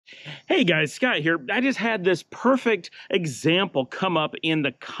Hey guys, Scott here. I just had this perfect example come up in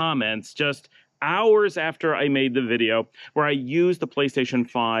the comments just hours after I made the video where I used the PlayStation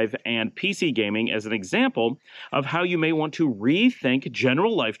 5 and PC gaming as an example of how you may want to rethink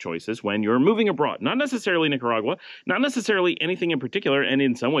general life choices when you're moving abroad. Not necessarily Nicaragua, not necessarily anything in particular, and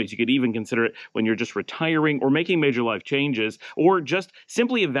in some ways you could even consider it when you're just retiring or making major life changes or just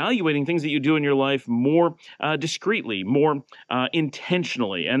simply evaluating things that you do in your life more discreetly, more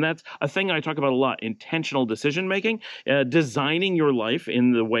intentionally. And that's a thing I talk about a lot, intentional decision making, designing your life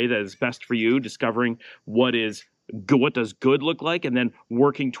in the way that is best for you, discovering what does good look like, and then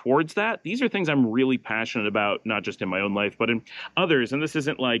working towards that. These are things I'm really passionate about, not just in my own life, but in others. And this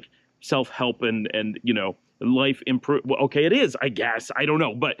isn't like self-help and life improve. Well, okay, it is, I guess. I don't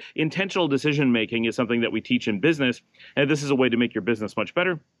know. But intentional decision making is something that we teach in business. And this is a way to make your business much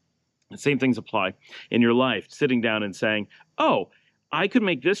better. The same things apply in your life. Sitting down and saying, oh, I could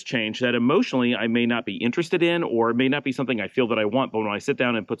make this change that emotionally I may not be interested in, or it may not be something I feel that I want. But when I sit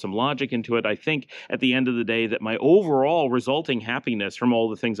down and put some logic into it, I think at the end of the day that my overall resulting happiness from all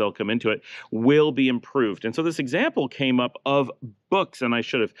the things that'll come into it will be improved. And so this example came up of books, and I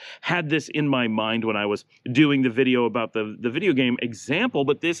should have had this in my mind when I was doing the video about the video game example,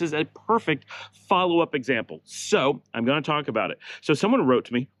 but this is a perfect follow-up example. So I'm going to talk about it. So someone wrote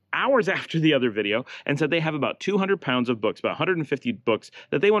to me hours after the other video and said they have about 200 pounds of books, about 150 books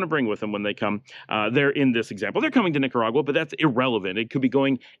that they want to bring with them when they come. They're in this example. They're coming to Nicaragua, but that's irrelevant. It could be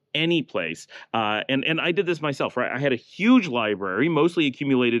going any place. And I did this myself, right? I had a huge library, mostly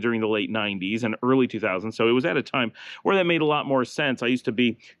accumulated during the late 90s and early 2000s. So it was at a time where that made a lot more sense. I used to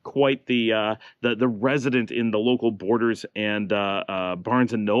be quite the resident in the local Borders and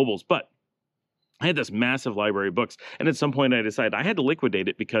Barnes and Nobles, but I had this massive library of books, and at some point I decided I had to liquidate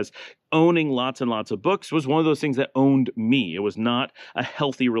it because owning lots and lots of books was one of those things that owned me. It was not a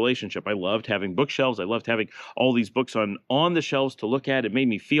healthy relationship. I loved having bookshelves. I loved having all these books on the shelves to look at. It made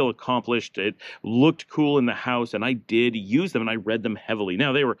me feel accomplished. It looked cool in the house, and I did use them, and I read them heavily.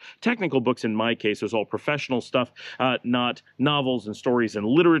 Now, they were technical books in my case. It was all professional stuff, not novels and stories and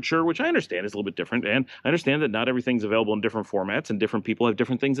literature, which I understand is a little bit different, and I understand that not everything's available in different formats, and different people have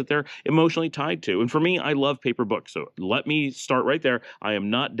different things that they're emotionally tied to. And for me, I love paper books. So let me start right there. I am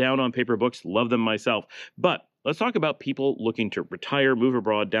not down on paper books, love them myself. But let's talk about people looking to retire, move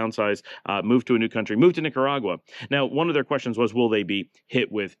abroad, downsize, move to a new country, move to Nicaragua. Now, one of their questions was, will they be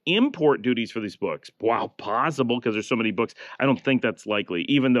hit with import duties for these books? Wow, possible, because there's so many books. I don't think that's likely,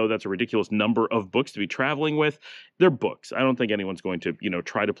 even though that's a ridiculous number of books to be traveling with. They're books. I don't think anyone's going to,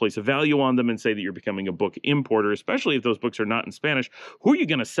 try to place a value on them and say that you're becoming a book importer, especially if those books are not in Spanish. Who are you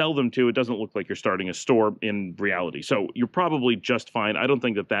going to sell them to? It doesn't look like you're starting a store in reality. So you're probably just fine. I don't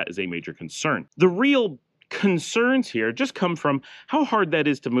think that that is a major concern. The real concerns here just come from how hard that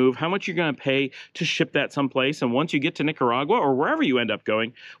is to move, how much you're going to pay to ship that someplace, and once you get to Nicaragua or wherever you end up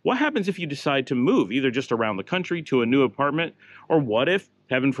going, what happens if you decide to move, either just around the country to a new apartment, or what if,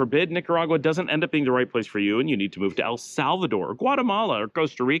 heaven forbid, Nicaragua doesn't end up being the right place for you and you need to move to El Salvador or Guatemala or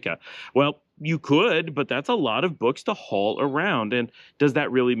Costa Rica? Well, you could, but that's a lot of books to haul around. And does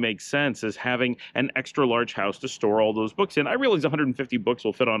that really make sense as having an extra large house to store all those books in? I realize 150 books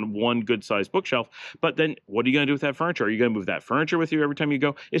will fit on one good sized bookshelf, but then what are you going to do with that furniture? Are you going to move that furniture with you every time you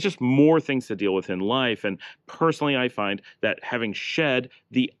go? It's just more things to deal with in life. And personally, I find that having shed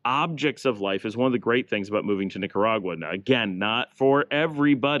the objects of life is one of the great things about moving to Nicaragua. Now, again, not for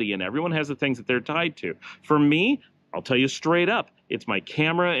everybody, and everyone has the things that they're tied to. For me, I'll tell you straight up, it's my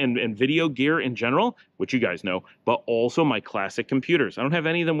camera and video gear in general, which you guys know, but also my classic computers. I don't have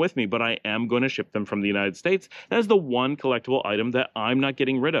any of them with me, but I am going to ship them from the United States. That is the one collectible item that I'm not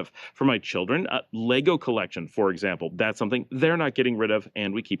getting rid of. For my children, Lego collection, for example, that's something they're not getting rid of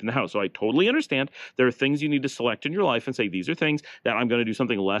and we keep in the house. So I totally understand there are things you need to select in your life and say, these are things that I'm going to do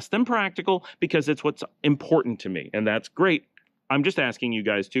something less than practical because it's what's important to me. And that's great. I'm just asking you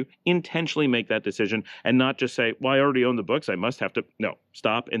guys to intentionally make that decision and not just say, well, I already own the books, I must have to. No,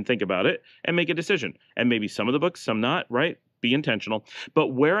 stop and think about it and make a decision. And maybe some of the books, some not, right? Be intentional. But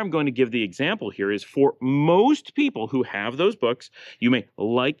where I'm going to give the example here is for most people who have those books, you may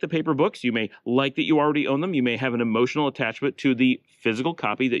like the paper books, you may like that you already own them, you may have an emotional attachment to the physical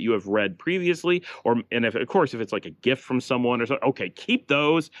copy that you have read previously, and if, of course, if it's like a gift from someone or something, okay, keep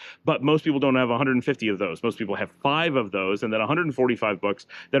those, but most people don't have 150 of those. Most people have 5 of those, and then 145 books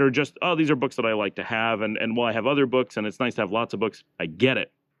that are just, oh, these are books that I like to have, and while I have other books, and it's nice to have lots of books, I get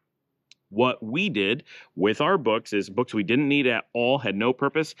it. What we did with our books is books we didn't need at all, had no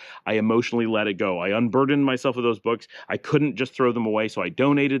purpose. I emotionally let it go. I unburdened myself with those books. I couldn't just throw them away, so I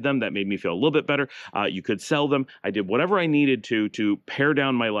donated them. That made me feel a little bit better. You could sell them. I did whatever I needed to pare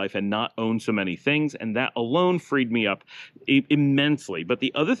down my life and not own so many things, and that alone freed me up immensely. But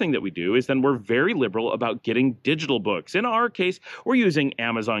the other thing that we do is then we're very liberal about getting digital books. In our case, we're using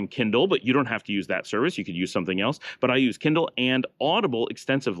Amazon Kindle, but you don't have to use that service. You could use something else. But I use Kindle and Audible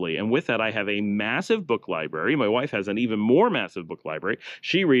extensively, and with that, I have a massive book library. My wife has an even more massive book library.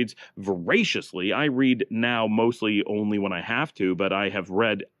 She reads voraciously. I read now mostly only when I have to, but I have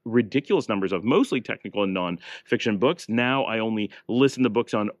read ridiculous numbers of mostly technical and nonfiction books. Now I only listen to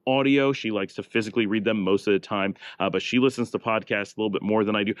books on audio. She likes to physically read them most of the time, but she listens to podcasts a little bit more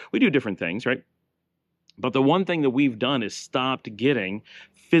than I do. We do different things, right? But the one thing that we've done is stopped getting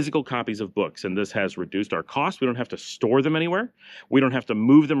physical copies of books, and this has reduced our costs. We don't have to store them anywhere. We don't have to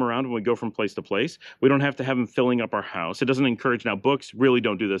move them around when we go from place to place. We don't have to have them filling up our house. It doesn't encourage, now books really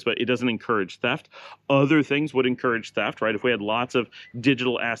don't do this, but it doesn't encourage theft. Other things would encourage theft, right? If we had lots of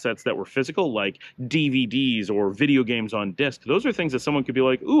digital assets that were physical, like DVDs or video games on disc, those are things that someone could be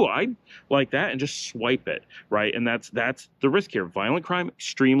like, ooh, I like that, and just swipe it, right? And that's the risk here. Violent crime,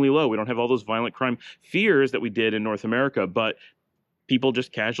 extremely low. We don't have all those violent crime fears that we did in North America, but people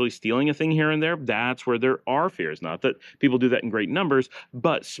just casually stealing a thing here and there, that's where there are fears. Not that people do that in great numbers,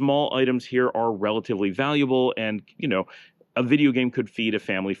 but small items here are relatively valuable, and, you know, a video game could feed a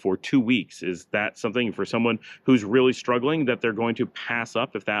family for 2 weeks. Is that something for someone who's really struggling that they're going to pass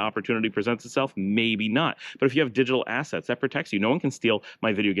up if that opportunity presents itself? Maybe not. But if you have digital assets, that protects you. No one can steal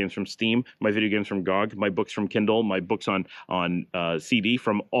my video games from Steam, my video games from GOG, my books from Kindle, my books on CD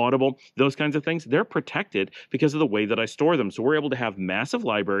from Audible. Those kinds of things, they're protected because of the way that I store them. So we're able to have massive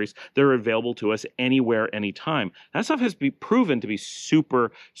libraries that are available to us anywhere, anytime. That stuff has been proven to be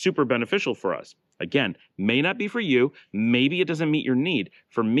super, super beneficial for us. Again, may not be for you. Maybe it doesn't meet your need.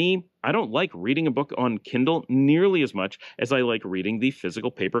 For me, I don't like reading a book on Kindle nearly as much as I like reading the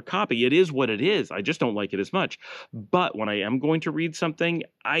physical paper copy. It is what it is. I just don't like it as much. But when I am going to read something,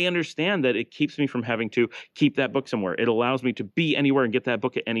 I understand that it keeps me from having to keep that book somewhere. It allows me to be anywhere and get that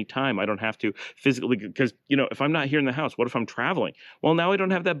book at any time. I don't have to physically, because, you know, if I'm not here in the house, what if I'm traveling? Well, now I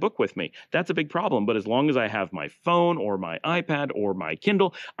don't have that book with me. That's a big problem. But as long as I have my phone or my iPad or my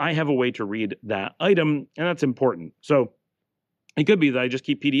Kindle, I have a way to read that item, and that's important. So it could be that I just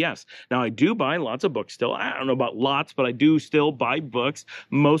keep PDFs. Now, I do buy lots of books still. I don't know about lots, but I do still buy books.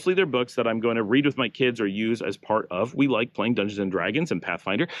 Mostly they're books that I'm going to read with my kids or use as part of, we like playing Dungeons and Dragons and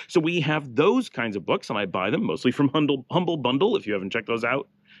Pathfinder. So we have those kinds of books, and I buy them mostly from Humble Bundle, if you haven't checked those out.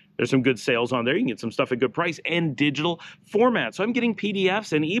 There's some good sales on there. You can get some stuff at good price and digital format. So I'm getting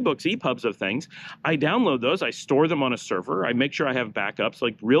PDFs and ebooks, EPUBs of things. I download those. I store them on a server. I make sure I have backups,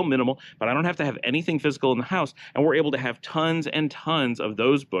 like real minimal, but I don't have to have anything physical in the house. And we're able to have tons and tons of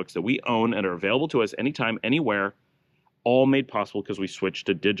those books that we own and are available to us anytime, anywhere, all made possible because we switched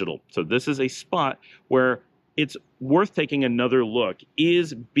to digital. So this is a spot where it's worth taking another look.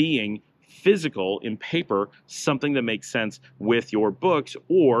 Is being physical in paper something that makes sense with your books,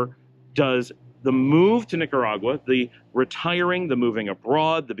 or does the move to Nicaragua, the retiring, the moving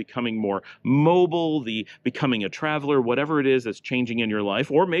abroad, the becoming more mobile, the becoming a traveler, whatever it is that's changing in your life,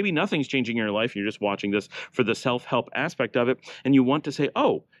 or maybe nothing's changing in your life, you're just watching this for the self-help aspect of it, and you want to say,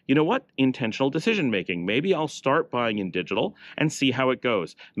 oh, you know what? Intentional decision making. Maybe I'll start buying in digital and see how it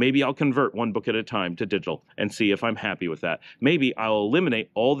goes. Maybe I'll convert one book at a time to digital and see if I'm happy with that. Maybe I'll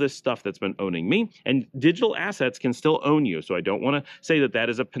eliminate all this stuff that's been owning me, and digital assets can still own you. So I don't want to say that that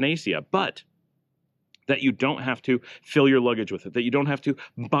is a panacea, but that you don't have to fill your luggage with it, that you don't have to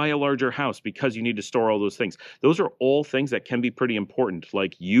buy a larger house because you need to store all those things. Those are all things that can be pretty important.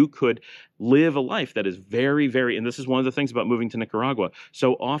 Like, you could live a life that is very, very, and this is one of the things about moving to Nicaragua.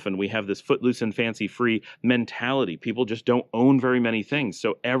 So often we have this footloose and fancy-free mentality. People just don't own very many things.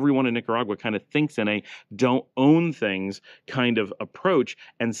 So everyone in Nicaragua kind of thinks in a don't own things kind of approach.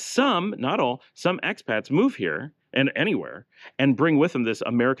 And some, not all, some expats move here and anywhere, and bring with them this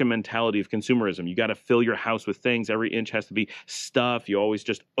American mentality of consumerism. You got to fill your house with things. Every inch has to be stuff. You always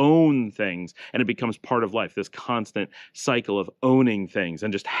just own things, and it becomes part of life, this constant cycle of owning things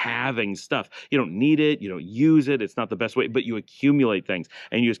and just having stuff. You don't need it. You don't use it. It's not the best way, but you accumulate things,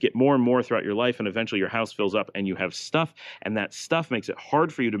 and you just get more and more throughout your life, and eventually your house fills up, and you have stuff, and that stuff makes it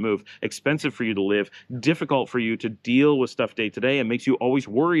hard for you to move, expensive for you to live, difficult for you to deal with stuff day to day, and makes you always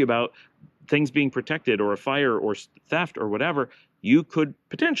worry about things being protected or a fire or theft or whatever, you could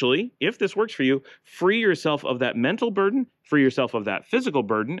potentially, if this works for you, free yourself of that mental burden, free yourself of that physical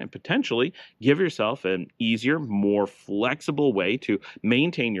burden, and potentially give yourself an easier, more flexible way to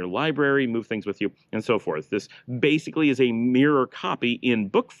maintain your library, move things with you, and so forth. This basically is a mirror copy in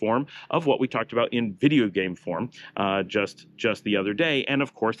book form of what we talked about in video game form just the other day. And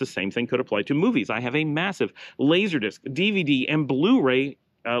of course, the same thing could apply to movies. I have a massive Laserdisc, DVD, and Blu-ray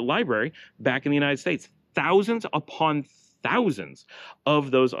library back in the United States. Thousands upon thousands of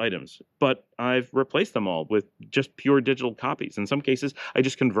those items, but I've replaced them all with just pure digital copies. In some cases, I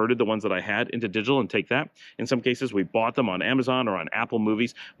just converted the ones that I had into digital and take that. In some cases, we bought them on Amazon or on Apple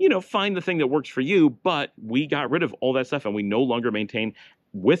Movies. You know, find the thing that works for you, but we got rid of all that stuff and we no longer maintain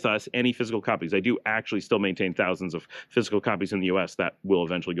with us any physical copies. I do actually still maintain thousands of physical copies in the US that will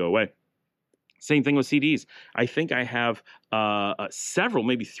eventually go away. Same thing with CDs. I think I have several,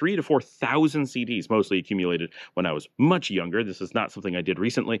 maybe 3,000 to 4,000 CDs, mostly accumulated when I was much younger. This is not something I did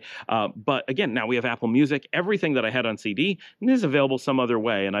recently. But again, now we have Apple Music. Everything that I had on CD is available some other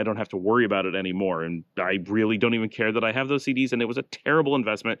way, and I don't have to worry about it anymore. And I really don't even care that I have those CDs, and it was a terrible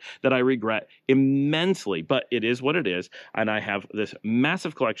investment that I regret immensely. But it is what it is, and I have this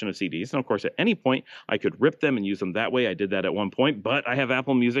massive collection of CDs. And of course, at any point, I could rip them and use them that way. I did that at one point, but I have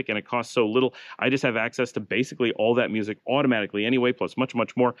Apple Music, and it costs so little. I just have access to basically all that music automatically anyway, plus much,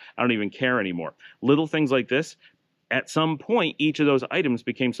 much more. I don't even care anymore. Little things like this, at some point, each of those items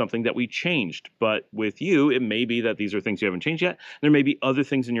became something that we changed. But with you, it may be that these are things you haven't changed yet. There may be other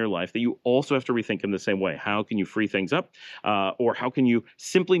things in your life that you also have to rethink in the same way. How can you free things up? Or how can you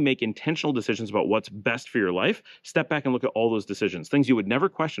simply make intentional decisions about what's best for your life? Step back and look at all those decisions. Things you would never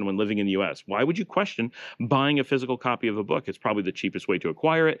question when living in the US. Why would you question buying a physical copy of a book? It's probably the cheapest way to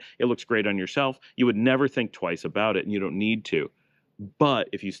acquire it. It looks great on your shelf. You would never think twice about it, and you don't need to. But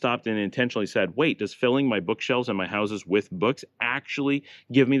if you stopped and intentionally said, wait, does filling my bookshelves and my houses with books actually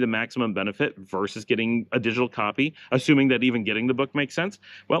give me the maximum benefit versus getting a digital copy, assuming that even getting the book makes sense?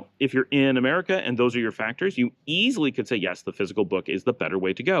 Well, if you're in America and those are your factors, you easily could say, yes, the physical book is the better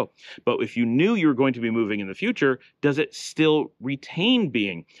way to go. But if you knew you were going to be moving in the future, does it still retain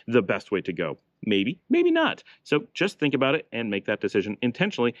being the best way to go? Maybe, maybe not. So just think about it and make that decision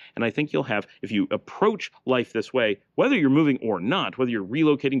intentionally. And I think you'll have, if you approach life this way, whether you're moving or not, whether you're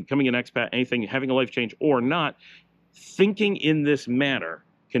relocating, becoming an expat, anything, having a life change or not, thinking in this manner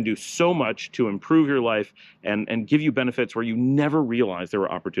can do so much to improve your life and give you benefits where you never realized there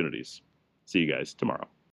were opportunities. See you guys tomorrow.